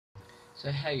So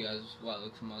hey guys,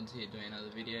 vLuXyCID here doing another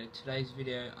video. Today's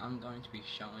video I'm going to be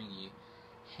showing you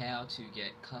how to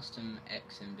get custom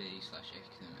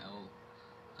XMB/XML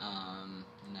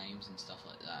names and stuff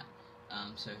like that.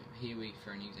 So here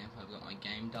for an example, I've got my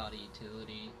game data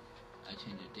utility. I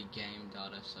change it to game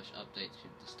data/updates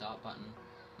with the start button.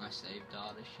 My save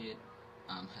data shit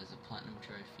has a platinum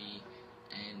trophy,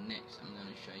 and next I'm going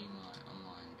to show you my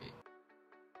online bit.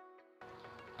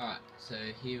 Alright, so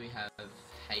here we have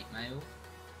hate mail.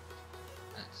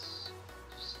 That's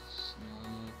just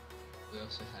normal. We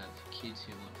also have kids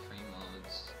who want free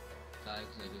mods,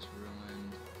 flags that is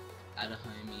ruined, add a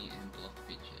homie, and block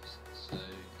bitches. So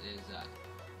there's that.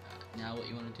 Now what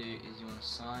you want to do is you want to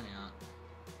sign out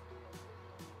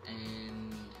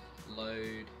and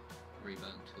load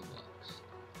Rebug Toolbox.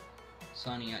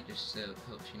 Signing out just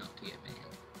helps you not to get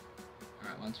banned.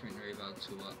 Alright, once we're in Rebug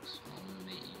Toolbox, I'll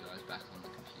meet you guys back on the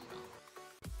computer.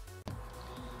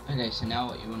 Okay, so now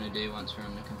what you want to do once we're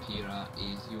on the computer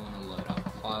is you want to load up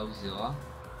FileZilla,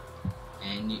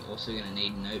 and you're also going to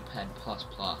need Notepad++.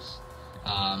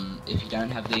 If you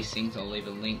don't have these things, I'll leave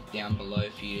a link down below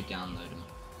for you to download them.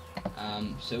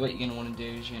 So what you're going to want to do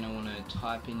is you're going to want to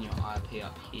type in your IP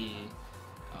up here,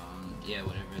 yeah,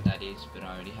 whatever that is, but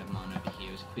I already have mine over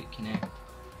here as quick connect.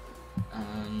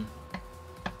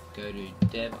 Go to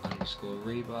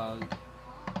dev_rebug,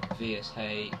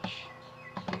 vsh,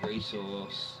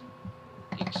 resource,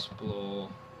 explore,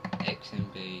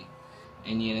 xmb,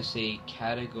 and you're going to see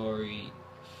category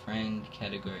friend,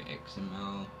 category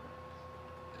xml,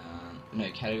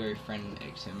 category friend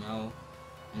xml,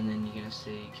 and then you're going to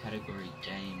see category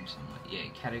game somewhere. Yeah,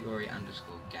 category _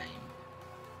 game.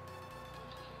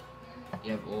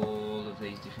 You have all of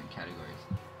these different categories.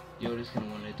 You're just going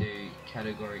to want to do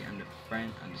category under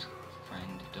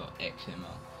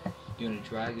friend_friend.xml. You're going to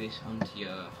drag this onto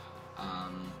your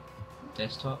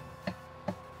desktop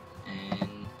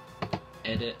and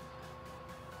edit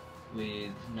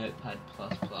with Notepad++.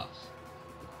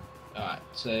 Alright,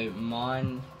 so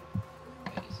mine,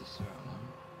 is this the right one?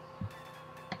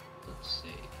 Let's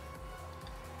see.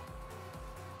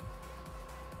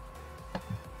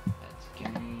 That's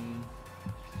game.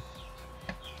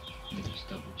 Let me just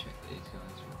double check these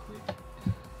guys real quick.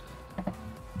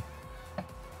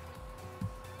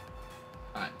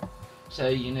 Alright, so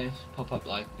you're going to pop up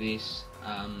like this,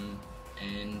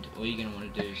 and all you're going to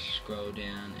want to do is scroll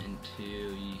down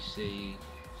until you see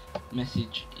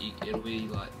message. It'll be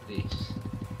like this.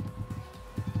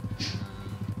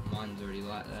 Mine's already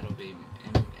like that. It'll be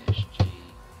msg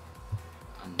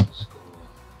 _ig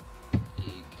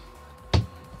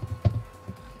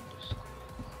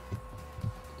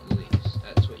 _list.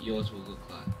 That's what yours will look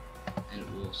like, and it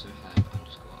will also have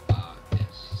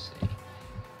 _rsc.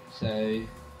 So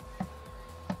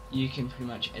you can pretty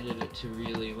much edit it to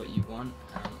really what you want.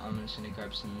 I'm just going to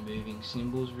grab some moving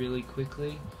symbols really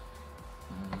quickly.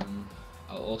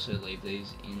 I'll also leave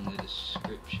these in the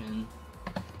description.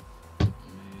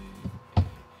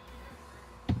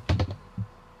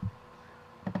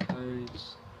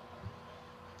 Codes.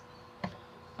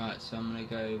 Alright, so I'm going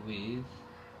to go with,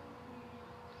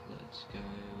 let's go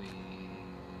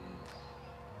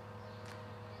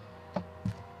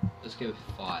with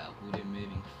file. We'll do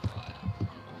moving file on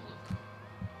all of them.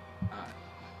 Alright.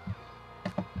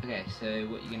 Okay, so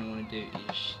what you're going to want to do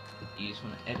is you just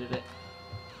want to edit it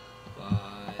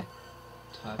by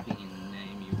typing in the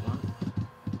name you want.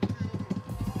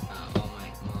 I'll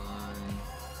make mine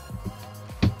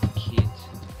kids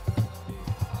who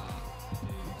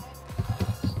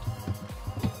asked.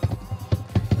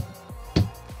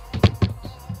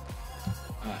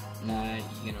 Alright, now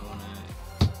you're going to want to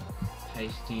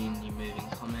paste in your moving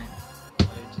comment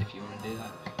codes if you want to do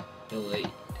that. Delete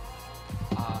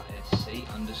rsc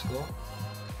 _,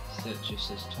 so it just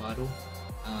says title.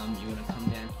 You want to come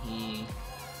down here,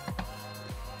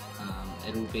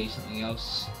 it'll be something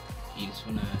else. You just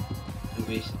want to, it'll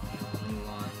be something along the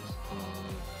lines of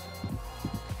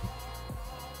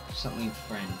something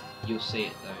friend. You'll see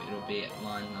it though, it'll be at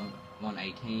line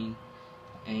 118,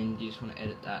 and you just want to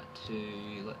edit that to,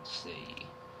 let's see,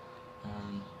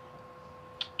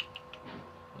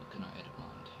 what can I edit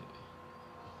mine to?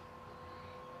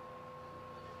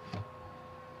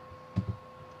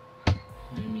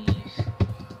 Homies,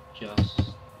 just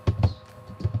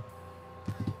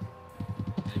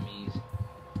homies,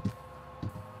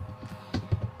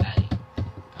 adding.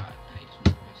 Alright, now you just want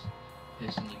to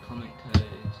paste in your comment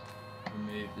codes,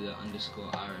 remove the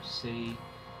 _rsc.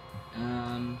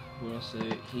 We're also,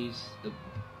 here's the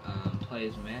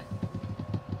players met.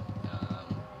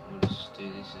 We'll just do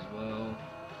this as well.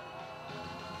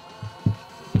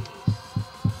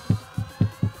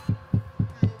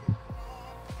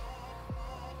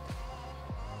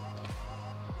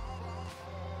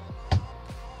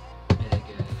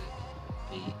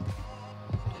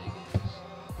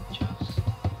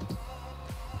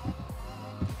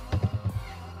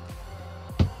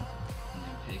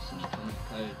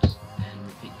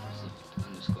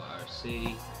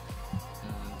 C.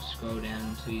 Scroll down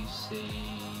until you see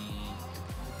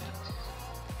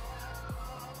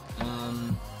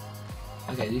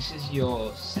okay, this is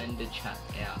your sender chat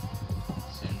out.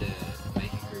 Sender,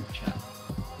 make a group chat.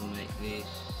 We'll make this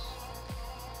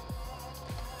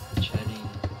chatting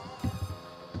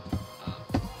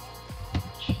up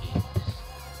chicks.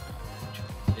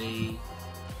 Control V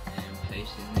and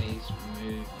paste in these.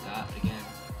 Remove that again.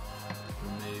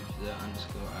 Remove the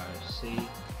underscore RFC.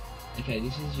 Okay,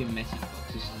 this is your message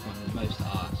box. This is one of the most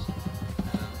asked.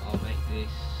 I'll make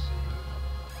this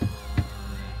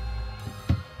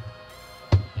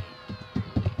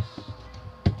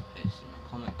paste in my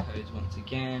comment codes once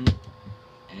again,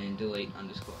 and delete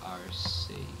underscore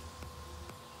RSC.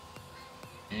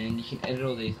 And you can edit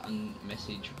all these on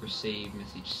message received,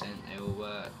 message sent, they all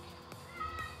work.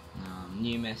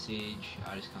 New message,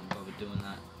 I just can't bother doing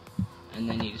that. And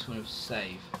then you just want to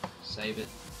save it,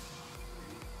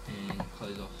 and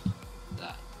close off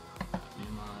that.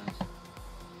 Minimize.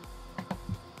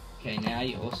 Okay, now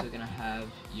you're also going to have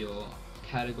your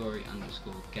category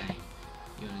underscore game.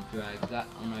 You want to drag that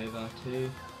on over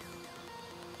to,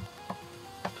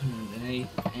 put it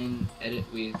underneath, and edit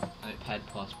with Notepad++.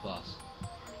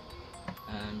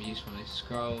 You just want to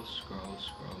scroll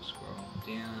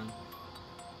down,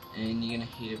 and you're going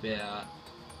to hit about,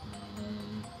 where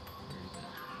is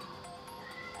that?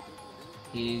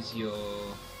 Here's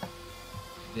your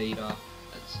Vita,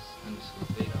 that's underscore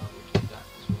Vita, we'll do that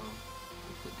as well.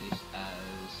 We'll put this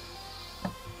as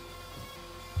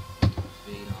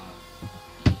Vita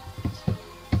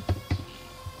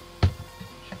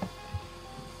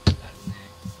put that in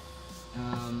there.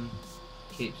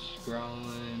 Keep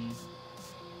scrolling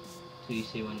till you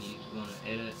see when you want to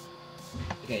edit.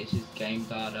 Okay, this is game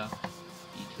data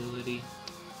utility.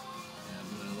 I'm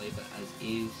going to leave it as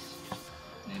is.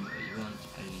 Name it what you want,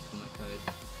 add any comment code.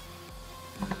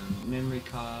 Memory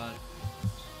card.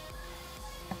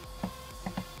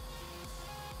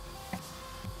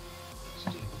 Let's do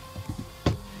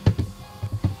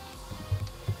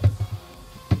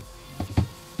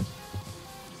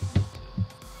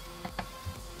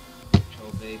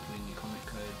Control V, put in your comment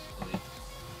codes, delete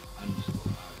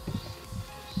underscore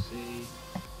RFC.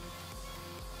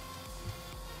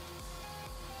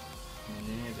 And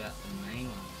they're about the main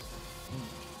ones.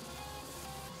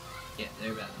 Yeah,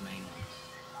 they're about the main ones.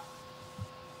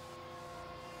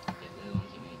 Yeah, they're the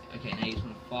ones you need. Okay, now you just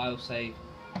want to file,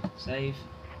 save,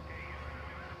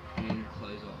 and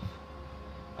close off.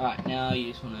 Alright, now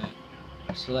you just want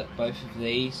to select both of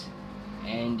these,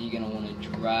 and you're going to want to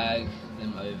drag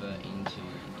them over into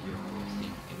your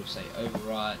thing. It'll say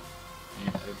overwrite,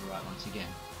 and overwrite once again.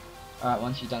 Alright,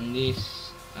 once you've done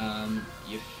this,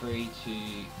 you're free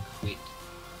to quit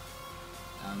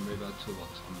Rebug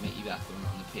Toolbox. I'll meet you back when we're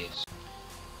on the PS.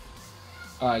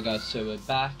 Alright guys, so we're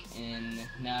back, and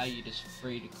now you're just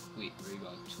free to quit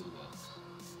Rebug Toolbox.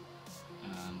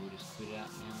 We'll just quit out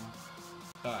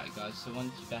now. Alright guys, so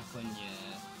once you're back on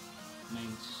your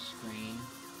main screen,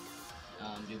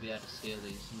 you'll be able to see all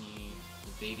these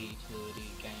the Vita utility,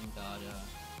 game data,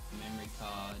 memory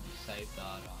card, your save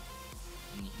data,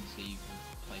 and you can see you've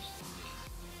placed all these.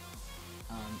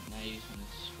 Now you just want to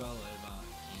scroll over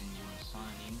and you want to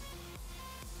sign in,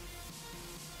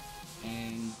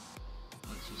 and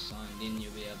once you're signed in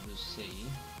you'll be able to see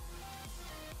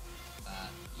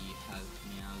that you have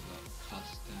now got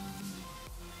custom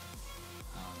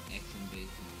XMB